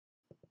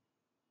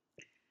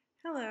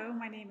Hello,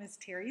 my name is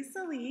Terry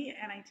Sallee,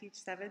 and I teach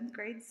 7th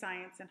grade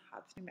science in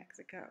Hobbs, New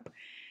Mexico.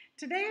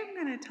 Today I'm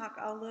going to talk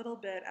a little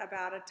bit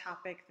about a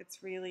topic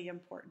that's really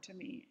important to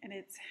me, and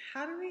it's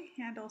how do we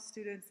handle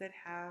students that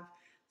have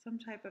some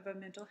type of a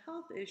mental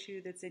health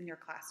issue that's in your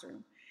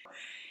classroom.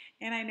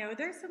 And I know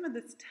there's some of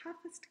the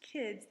toughest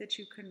kids that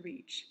you can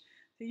reach.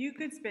 So you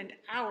could spend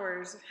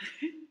hours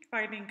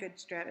finding good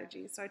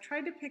strategies. So I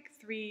tried to pick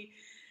 3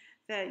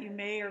 that you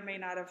may or may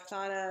not have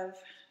thought of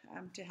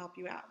to help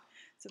you out.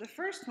 So the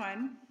first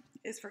one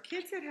is for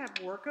kids that have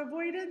work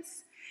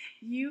avoidance.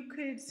 You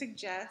could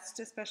suggest,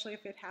 especially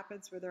if it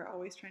happens where they're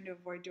always trying to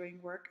avoid doing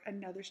work,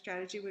 another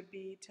strategy would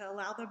be to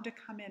allow them to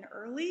come in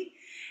early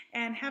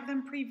and have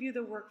them preview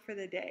the work for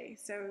the day.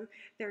 So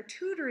their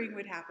tutoring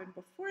would happen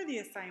before the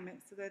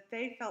assignment so that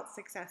they felt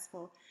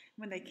successful.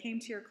 When they came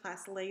to your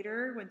class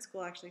later, when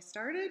school actually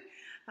started,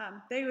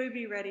 they would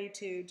be ready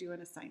to do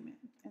an assignment.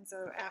 And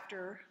so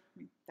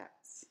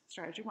that's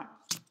strategy 1.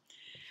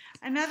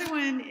 Another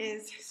one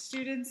is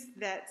students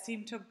that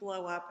seem to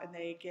blow up and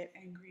they get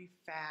angry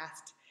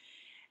fast,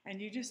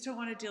 and you just don't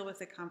want to deal with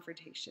the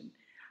confrontation.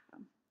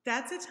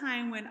 That's a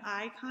time when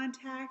eye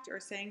contact or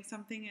saying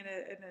something in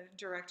a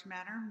direct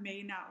manner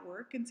may not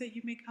work, and so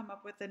you may come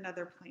up with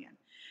another plan.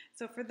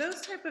 So for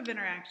those type of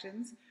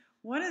interactions,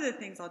 one of the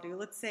things I'll do,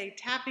 let's say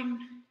tapping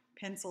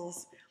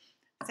pencils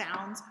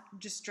sounds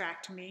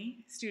distract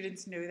me.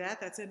 Students know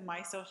that. That's in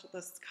my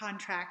the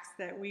contracts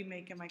that we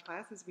make in my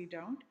classes. We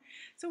don't.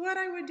 So what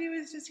I would do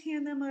is just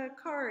hand them a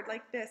card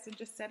like this and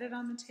just set it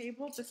on the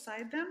table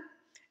beside them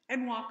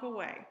and walk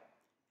away.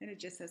 And it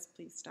just says,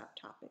 please stop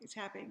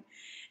tapping.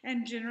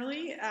 And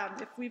generally,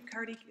 if we've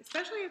already,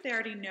 especially if they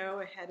already know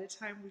ahead of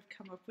time, we've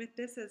come up with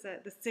this as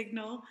the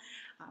signal.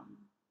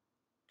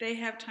 They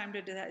have time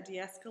to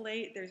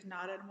de-escalate. There's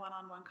not a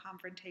one-on-one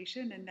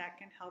confrontation, and that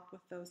can help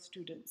with those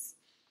students.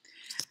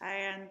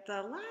 And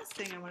the last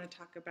thing I want to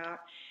talk about,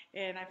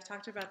 and I've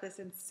talked about this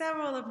in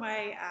several of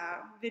my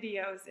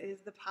videos,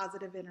 is the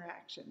positive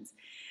interactions,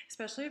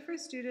 especially for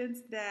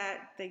students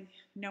that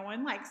no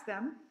one likes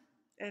them,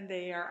 and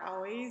they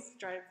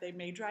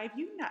may drive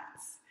you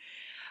nuts.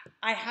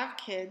 I have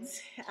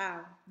kids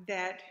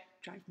that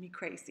drive me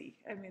crazy.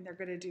 I mean, they're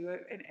going to do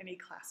it in any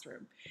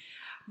classroom.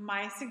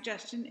 My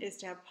suggestion is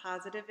to have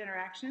positive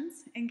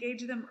interactions,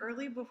 engage them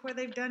early before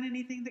they've done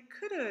anything that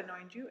could have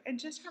annoyed you, and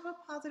just have a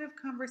positive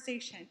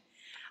conversation.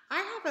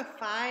 I have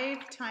a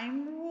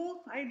 5-time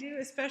rule I do,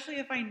 especially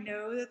if I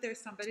know that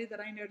there's somebody that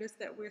I notice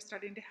that we're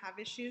starting to have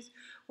issues,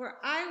 where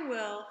I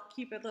will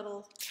keep a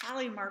little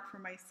tally mark for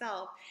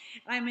myself,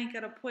 and I make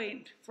it a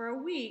point for a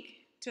week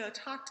to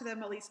talk to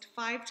them at least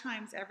 5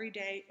 times every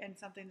day and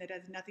something that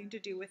has nothing to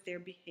do with their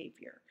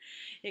behavior.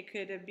 It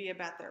could be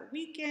about their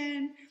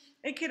weekend.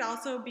 It could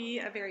also be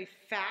a very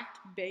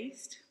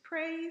fact-based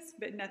praise,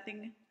 but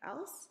nothing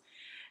else.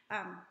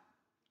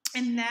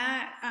 And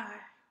that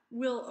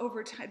will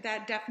over time,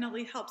 that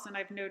definitely helps. And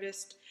I've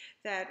noticed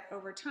that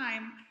over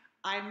time,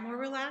 I'm more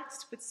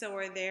relaxed, but so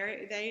are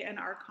they, and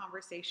our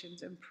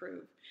conversations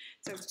improve.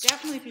 So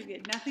definitely, if you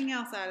get nothing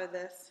else out of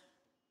this,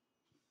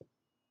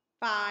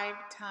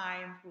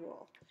 5-time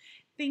rule.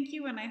 Thank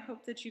you, and I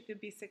hope that you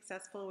could be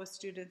successful with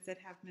students that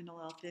have mental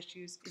health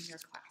issues in your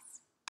class.